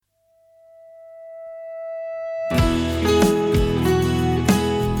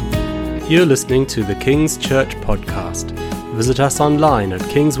You're listening to the King's Church podcast. Visit us online at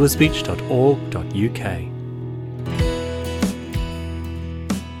kingswisbeach.org.uk.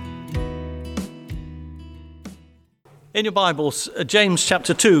 In your Bibles, James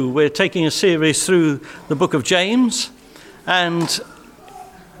chapter 2, we're taking a series through the book of James, and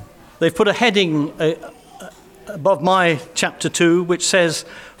they've put a heading above my chapter 2 which says,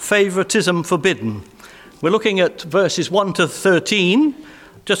 Favoritism Forbidden. We're looking at verses 1 to 13.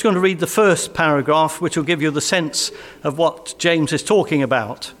 Just going to read the first paragraph, which will give you the sense of what James is talking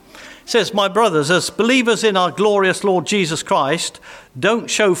about. It says, My brothers, as believers in our glorious Lord Jesus Christ,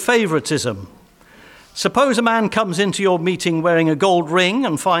 don't show favoritism. Suppose a man comes into your meeting wearing a gold ring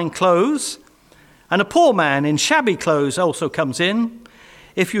and fine clothes, and a poor man in shabby clothes also comes in.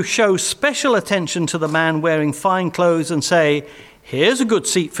 If you show special attention to the man wearing fine clothes and say, Here's a good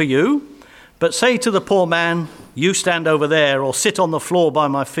seat for you, but say to the poor man, You stand over there or sit on the floor by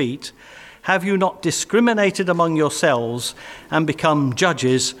my feet, have you not discriminated among yourselves and become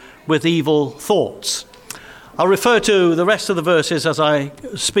judges with evil thoughts? I'll refer to the rest of the verses as I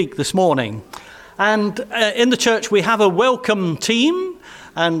speak this morning. And in the church we have a welcome team,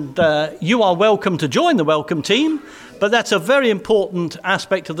 and you are welcome to join the welcome team. But that's a very important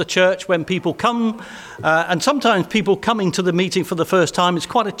aspect of the church when people come, and sometimes people coming to the meeting for the first time, it's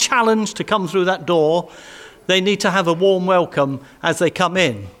quite a challenge to come through that door. They need to have a warm welcome as they come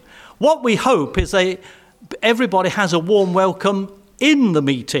in. What we hope is everybody has a warm welcome in the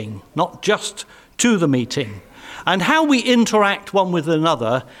meeting, not just to the meeting. And how we interact one with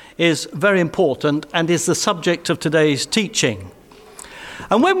another is very important and is the subject of today's teaching.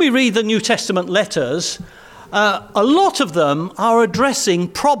 And when we read the New Testament letters, a lot of them are addressing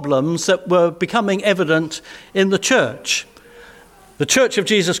problems that were becoming evident in the church. The Church of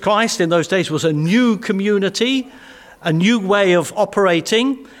Jesus Christ in those days was a new community, a new way of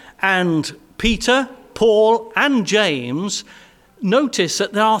operating, and Peter, Paul, and James notice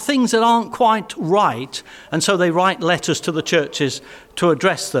that there are things that aren't quite right, and so they write letters to the churches to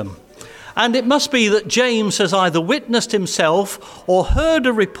address them. And it must be that James has either witnessed himself or heard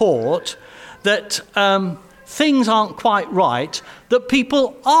a report that things aren't quite right, that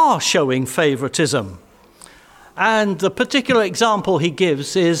people are showing favoritism. And the particular example he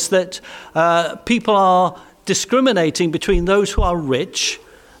gives is that people are discriminating between those who are rich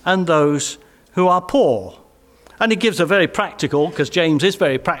and those who are poor. And he gives a very practical, because James is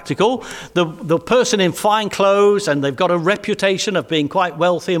very practical, the person in fine clothes, and they've got a reputation of being quite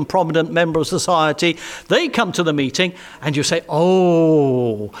wealthy and prominent member of society, they come to the meeting and you say,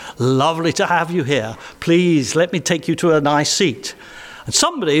 Oh, lovely to have you here. Please, let me take you to a nice seat. And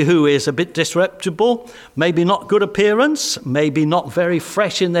somebody who is a bit disreputable, maybe not good appearance, maybe not very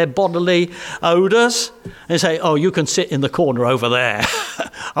fresh in their bodily odours, and say, Oh, you can sit in the corner over there,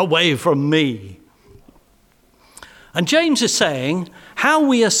 away from me. And James is saying how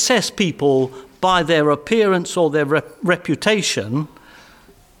we assess people by their appearance or their reputation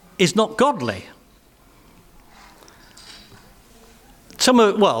is not godly.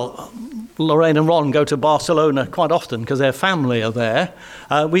 Lorraine and Ron go to Barcelona quite often because their family are there.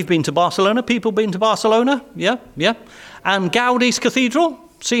 We've been to Barcelona. People been to Barcelona? Yeah. And Gaudi's cathedral,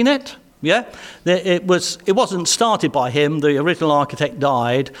 seen it? Yeah. It wasn't started by him. The original architect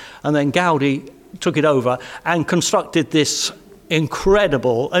died, and then Gaudi took it over and constructed this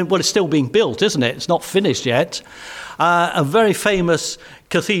incredible, and it's still being built, isn't it? It's not finished yet. A very famous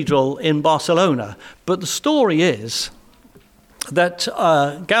cathedral in Barcelona. But the story is that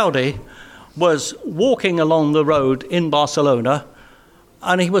Gaudi was walking along the road in Barcelona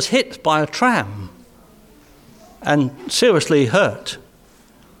and he was hit by a tram and seriously hurt.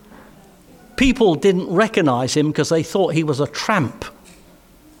 People didn't recognize him because they thought he was a tramp.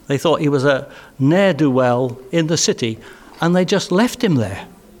 They thought he was a ne'er-do-well in the city, and they just left him there.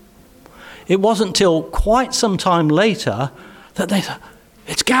 It wasn't till quite some time later that they thought,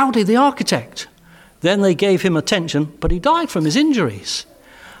 It's Gaudi, the architect. Then they gave him attention, but he died from his injuries.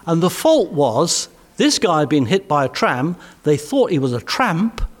 And the fault was, this guy had been hit by a tram, they thought he was a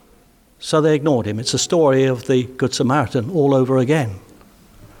tramp, so they ignored him. It's a story of the Good Samaritan all over again.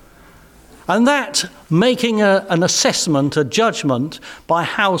 And that making an assessment, a judgment by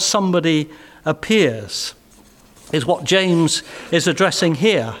how somebody appears is what James is addressing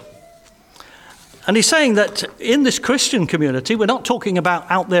here. And he's saying that in this Christian community, we're not talking about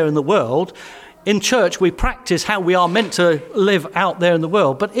out there in the world. In church, we practice how we are meant to live out there in the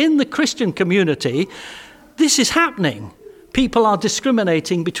world. But in the Christian community, this is happening. People are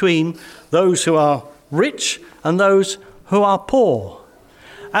discriminating between those who are rich and those who are poor.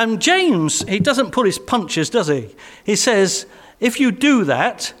 And James, he doesn't pull his punches, does he? He says, if you do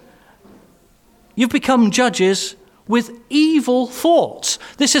that, you've become judges with evil thoughts.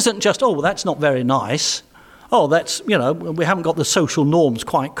 This isn't just, oh, well, that's not very nice. Oh, that's, we haven't got the social norms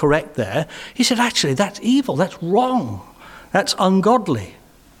quite correct there. He said, actually, that's evil. That's wrong. That's ungodly.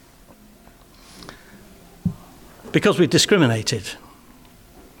 Because we've discriminated.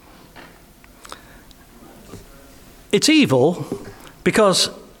 It's evil because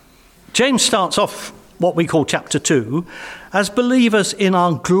James starts off what we call chapter 2 as believers in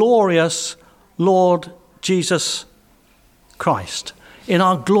our glorious Lord Jesus Christ. In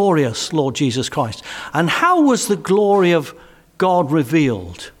our glorious Lord Jesus Christ. And how was the glory of God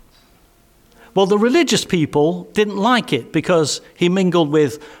revealed? Well, the religious people didn't like it because he mingled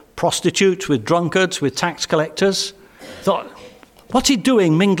with prostitutes, with drunkards, with tax collectors. Thought, what's he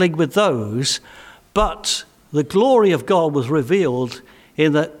doing mingling with those? But the glory of God was revealed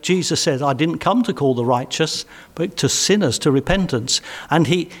in that Jesus said, I didn't come to call the righteous, but to sinners to repentance. And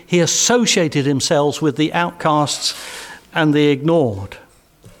he associated himself with the outcasts and the ignored.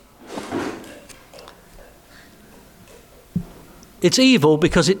 It's evil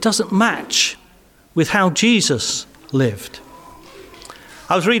because it doesn't match with how Jesus lived.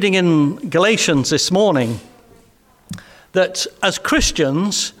 I was reading in Galatians this morning that as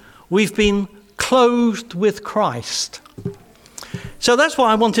Christians, we've been clothed with Christ. So that's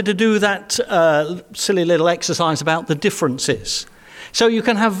why I wanted to do that silly little exercise about the differences. So you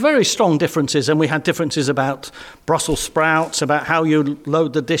can have very strong differences, and we had differences about Brussels sprouts, about how you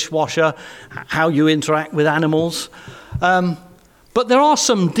load the dishwasher, how you interact with animals. But there are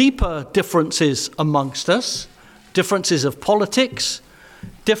some deeper differences amongst us, differences of politics,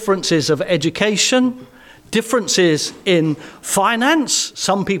 differences of education, differences in finance.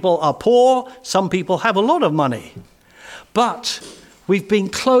 Some people are poor, some people have a lot of money. But we've been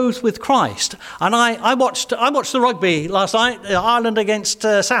clothed with Christ. And I watched the rugby last night, Ireland against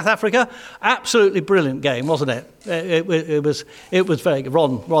South Africa. Absolutely brilliant game, wasn't it? It was very good.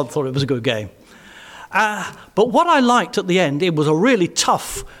 Ron thought it was a good game. But what I liked at the end, it was a really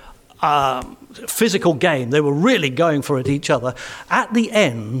tough physical game. They were really going for it each other. At the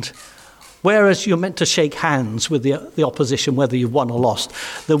end, whereas you're meant to shake hands with the opposition, whether you've won or lost,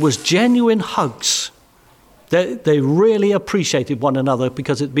 there was genuine hugs. They really appreciated one another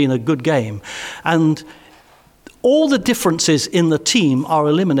because it'd been a good game. And all the differences in the team are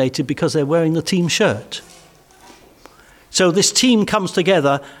eliminated because they're wearing the team shirt. So this team comes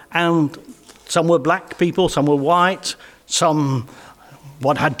together, and some were black people, some were white,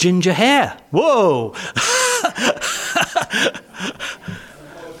 one had ginger hair. Whoa!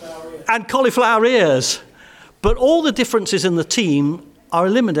 And cauliflower ears. But all the differences in the team are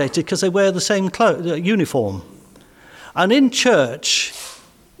eliminated because they wear the same uniform. And in church,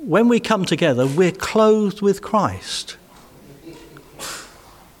 when we come together, we're clothed with Christ.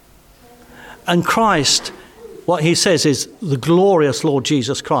 And Christ, what he says is the glorious Lord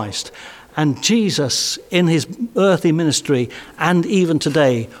Jesus Christ. And Jesus, in his earthly ministry, and even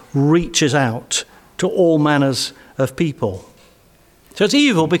today, reaches out to all manners of people. So it's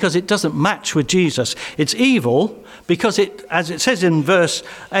evil because it doesn't match with Jesus. It's evil because it, as it says in verse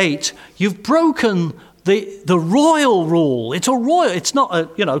 8, you've broken the royal rule. It's not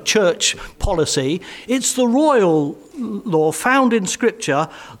a church policy. It's the royal law found in Scripture.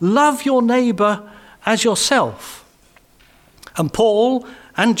 Love your neighbour as yourself. And Paul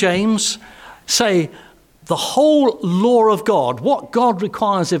and James say the whole law of God, what God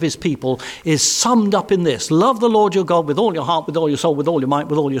requires of his people, is summed up in this. Love the Lord your God with all your heart, with all your soul, with all your might,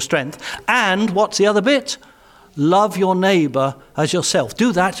 with all your strength. And what's the other bit? Love your neighbour as yourself.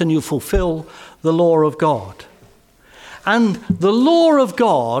 Do that and you fulfill the law of God. And the law of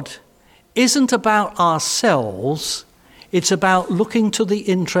God isn't about ourselves. It's about looking to the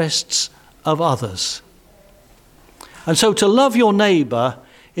interests of others. And so to love your neighbour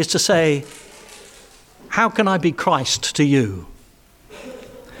is to say, how can I be Christ to you?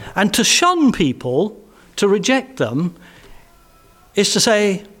 And to shun people, to reject them, is to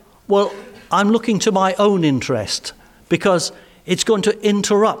say, well, I'm looking to my own interest because it's going to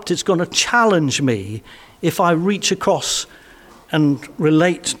interrupt, it's going to challenge me if I reach across and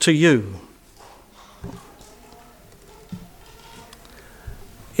relate to you.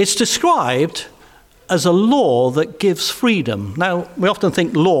 It's described as a law that gives freedom. Now, we often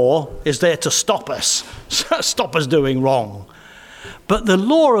think law is there to stop us doing wrong. But the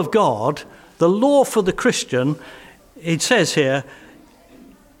law of God, the law for the Christian, it says here,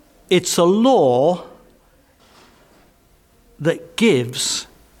 it's a law that gives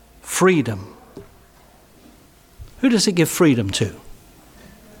freedom. Who does it give freedom to?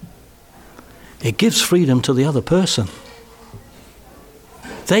 It gives freedom to the other person.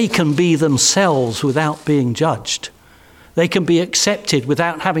 they can be themselves without being judged. They can be accepted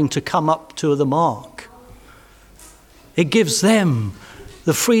without having to come up to the mark. It gives them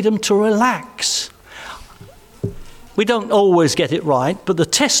the freedom to relax. We don't always get it right, but the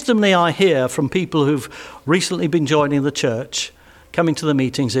testimony I hear from people who've recently been joining the church, coming to the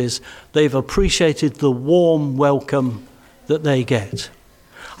meetings, is they've appreciated the warm welcome that they get.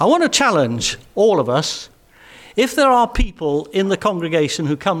 I want to challenge all of us. If there are people in the congregation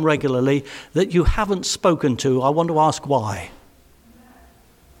who come regularly that you haven't spoken to, I want to ask why.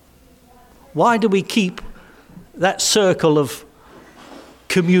 Why do we keep that circle of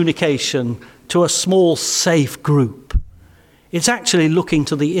communication to a small, safe group? It's actually looking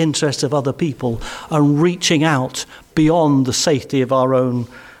to the interest of other people and reaching out beyond the safety of our own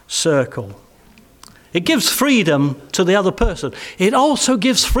circle. It gives freedom to the other person. It also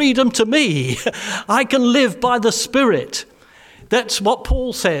gives freedom to me. I can live by the Spirit. That's what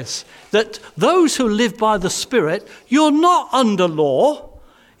Paul says, that those who live by the Spirit, you're not under law.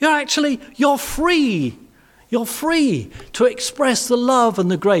 You're free. You're free to express the love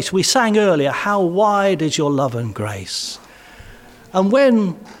and the grace. We sang earlier, how wide is your love and grace? And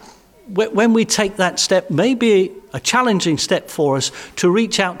when we take that step, maybe a challenging step for us to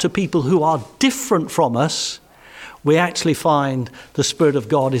reach out to people who are different from us, we actually find the Spirit of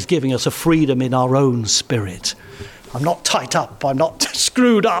God is giving us a freedom in our own spirit. I'm not tight up. I'm not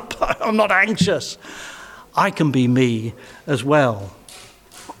screwed up. I'm not anxious. I can be me as well.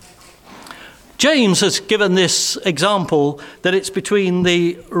 James has given this example that it's between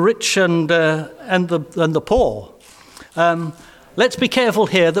the rich and the poor. Let's be careful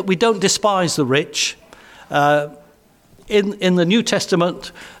here that we don't despise the rich. In the New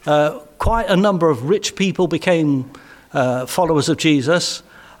Testament, quite a number of rich people became followers of Jesus.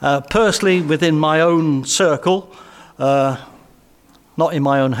 Personally, within my own circle, not in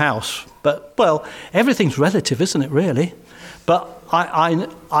my own house, but, well, everything's relative, isn't it, really? But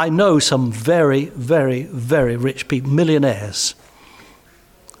I know some very, very, very rich people, millionaires,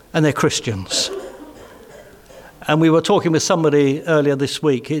 and they're Christians. And we were talking with somebody earlier this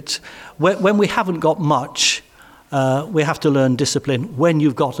week. It's when we haven't got much, we have to learn discipline. When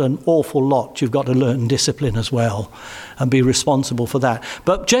you've got an awful lot, you've got to learn discipline as well and be responsible for that.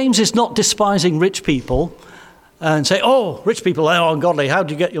 But James is not despising rich people and say, oh, rich people, they're ungodly. How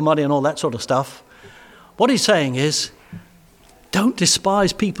do you get your money and all that sort of stuff? What he's saying is, don't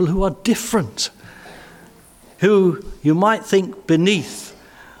despise people who are different, who you might think beneath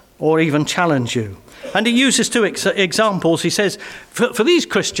or even challenge you. And he uses two examples. He says, for these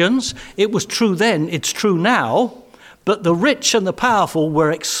Christians, it was true then, it's true now, but the rich and the powerful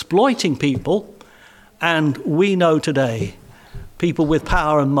were exploiting people, and we know today, people with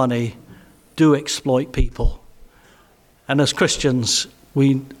power and money do exploit people. And as Christians,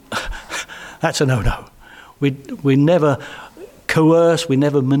 that's a no-no. We never coerce, we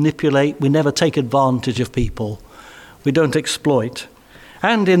never manipulate, we never take advantage of people. We don't exploit.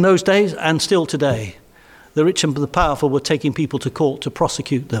 And in those days, and still today, the rich and the powerful were taking people to court to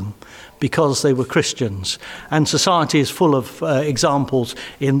prosecute them because they were Christians. And society is full of examples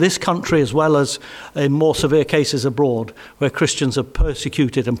in this country as well as in more severe cases abroad where Christians are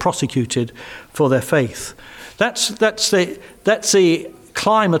persecuted and prosecuted for their faith. That's the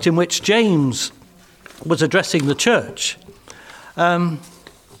climate in which James was addressing the church. And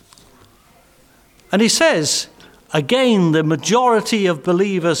he says, again, the majority of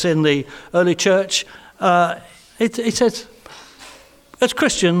believers in the early church, it says, as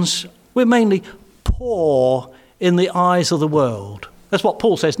Christians, we're mainly poor in the eyes of the world. That's what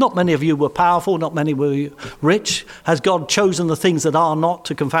Paul says. Not many of you were powerful, not many were rich. Has God chosen the things that are not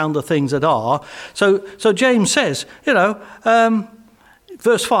to confound the things that are? So James says,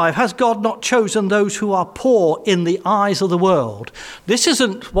 verse 5, has God not chosen those who are poor in the eyes of the world? This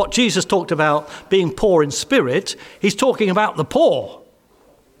isn't what Jesus talked about being poor in spirit. He's talking about the poor,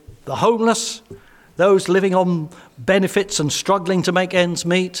 the homeless, those living on benefits and struggling to make ends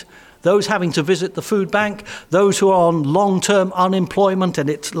meet, those having to visit the food bank, those who are on long-term unemployment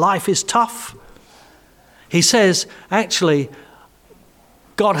and life is tough. He says, actually,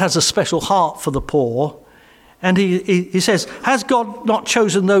 God has a special heart for the poor. And he says, has God not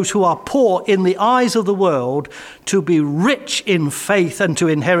chosen those who are poor in the eyes of the world to be rich in faith and to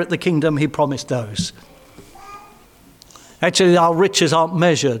inherit the kingdom he promised those? Actually, our riches aren't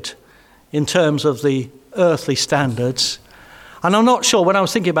measured in terms of the earthly standards. And I'm not sure, when I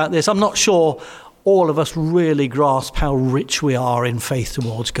was thinking about this, I'm not sure all of us really grasp how rich we are in faith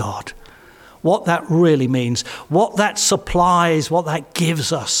towards God. What that really means, what that supplies, what that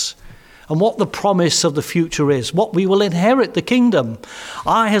gives us. and what the promise of the future is, what we will inherit the kingdom.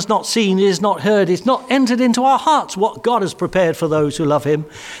 Eye has not seen, ear has not heard, it's not entered into our hearts what God has prepared for those who love him.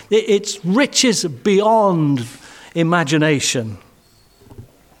 It's riches beyond imagination.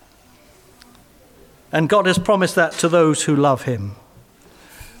 And God has promised that to those who love him.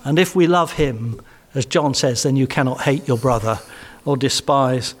 And if we love him, as John says, then you cannot hate your brother or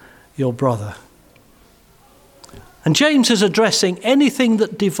despise your brother. And James is addressing anything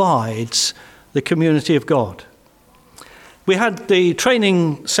that divides the community of God. We had the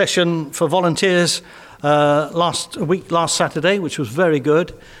training session for volunteers last Saturday, which was very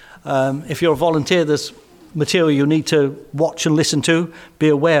good. If you're a volunteer, there's material you need to watch and listen to, be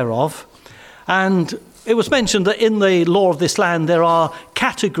aware of. And it was mentioned that in the law of this land there are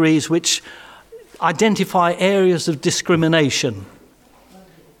categories which identify areas of discrimination.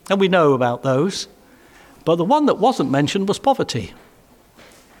 And we know about those. But the one that wasn't mentioned was poverty.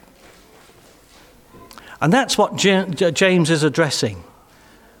 And that's what James is addressing.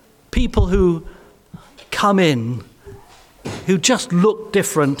 People who come in, who just look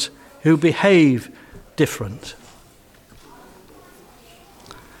different, who behave different.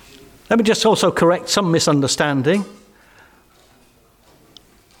 Let me just also correct some misunderstanding.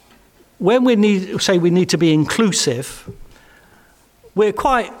 When we say we need to be inclusive, we're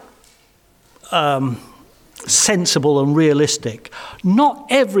quite sensible and realistic. Not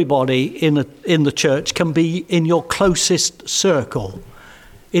everybody in the church can be in your closest circle.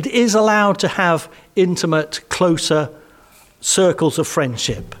 It is allowed to have intimate, closer circles of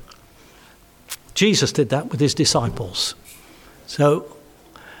friendship. Jesus did that with his disciples.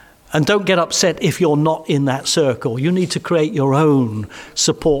 And don't get upset if you're not in that circle. You need to create your own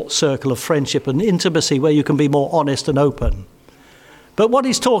support circle of friendship and intimacy where you can be more honest and open. But what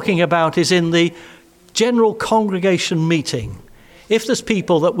he's talking about is in the general congregation meeting. If there's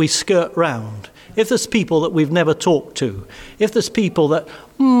people that we skirt round, if there's people that we've never talked to, if there's people that,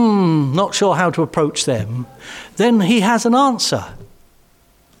 not sure how to approach them, then he has an answer.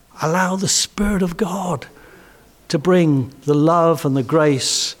 Allow the Spirit of God to bring the love and the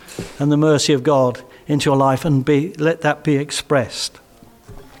grace and the mercy of God into your life and let that be expressed.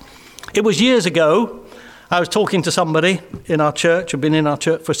 It was years ago, I was talking to somebody in our church, who'd been in our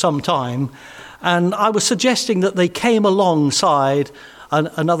church for some time, and I was suggesting that they came alongside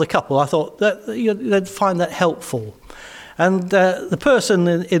another couple. I thought that they'd find that helpful. And the person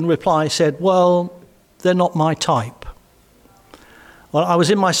in reply said, well, they're not my type. Well, I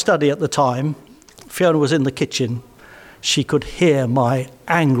was in my study at the time. Fiona was in the kitchen. She could hear my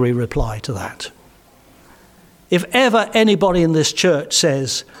angry reply to that. If ever anybody in this church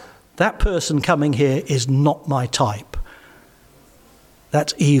says, that person coming here is not my type,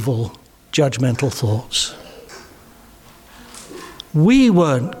 that's evil, judgmental thoughts. We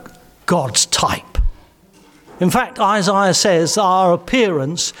weren't God's type. In fact, Isaiah says our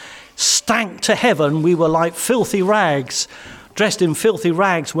appearance stank to heaven. We were like filthy rags, dressed in filthy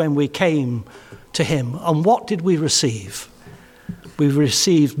rags when we came to him. And what did we receive? We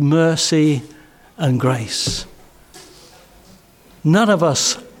received mercy and grace. None of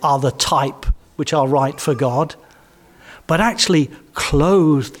us are the type which are right for God, but actually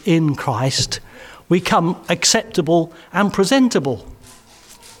clothed in Christ, we come acceptable and presentable.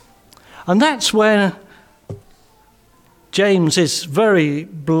 And that's where James is very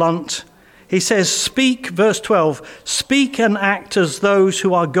blunt. He says, speak, verse 12, speak and act as those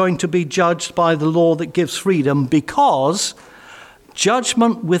who are going to be judged by the law that gives freedom, because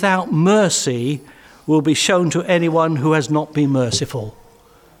judgment without mercy will be shown to anyone who has not been merciful.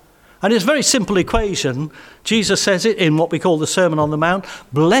 And it's a very simple equation. Jesus says it in what we call the Sermon on the Mount.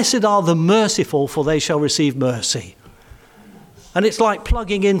 Blessed are the merciful, for they shall receive mercy. And it's like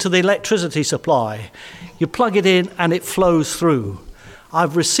plugging into the electricity supply. You plug it in and it flows through.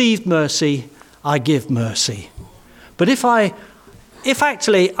 I've received mercy, I give mercy. But if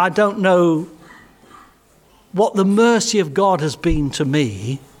actually I don't know what the mercy of God has been to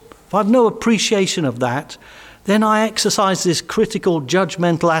me, if I've no appreciation of that, then I exercise this critical,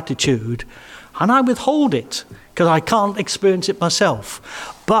 judgmental attitude, and I withhold it because I can't experience it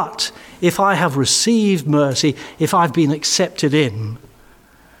myself. But if I have received mercy, if I've been accepted in,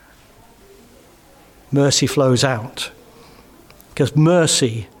 mercy flows out, because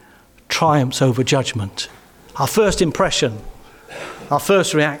mercy triumphs over judgment. Our first impression, our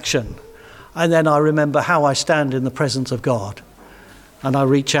first reaction, and then I remember how I stand in the presence of God, and I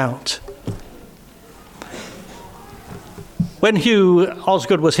reach out. When Hugh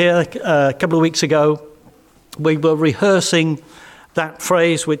Osgood was here a couple of weeks ago, we were rehearsing that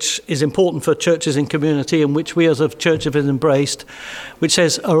phrase which is important for churches in community and which we as a church have embraced, which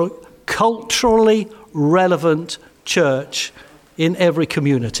says, culturally relevant church in every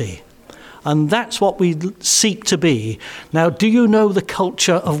community. And that's what we seek to be. Now, do you know the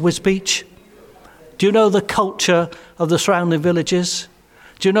culture of Wisbech? Do you know the culture of the surrounding villages?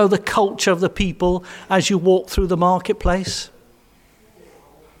 Do you know the culture of the people as you walk through the marketplace?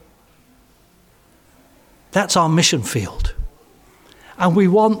 That's our mission field. And we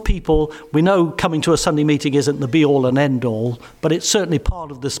want people, we know coming to a Sunday meeting isn't the be-all and end-all, but it's certainly part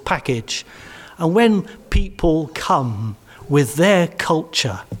of this package. And when people come with their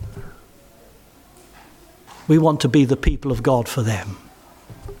culture, we want to be the people of God for them.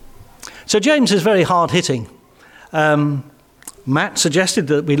 So James is very hard-hitting. Matt suggested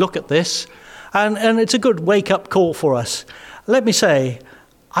that we look at this, and it's a good wake-up call for us. Let me say,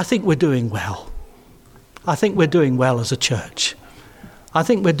 I think we're doing well. I think we're doing well as a church. I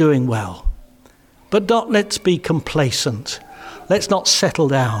think we're doing well. But let's be complacent. Let's not settle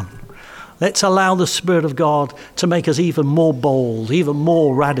down. Let's allow the Spirit of God to make us even more bold, even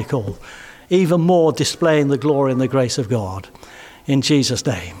more radical, even more displaying the glory and the grace of God. In Jesus'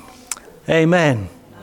 name, amen.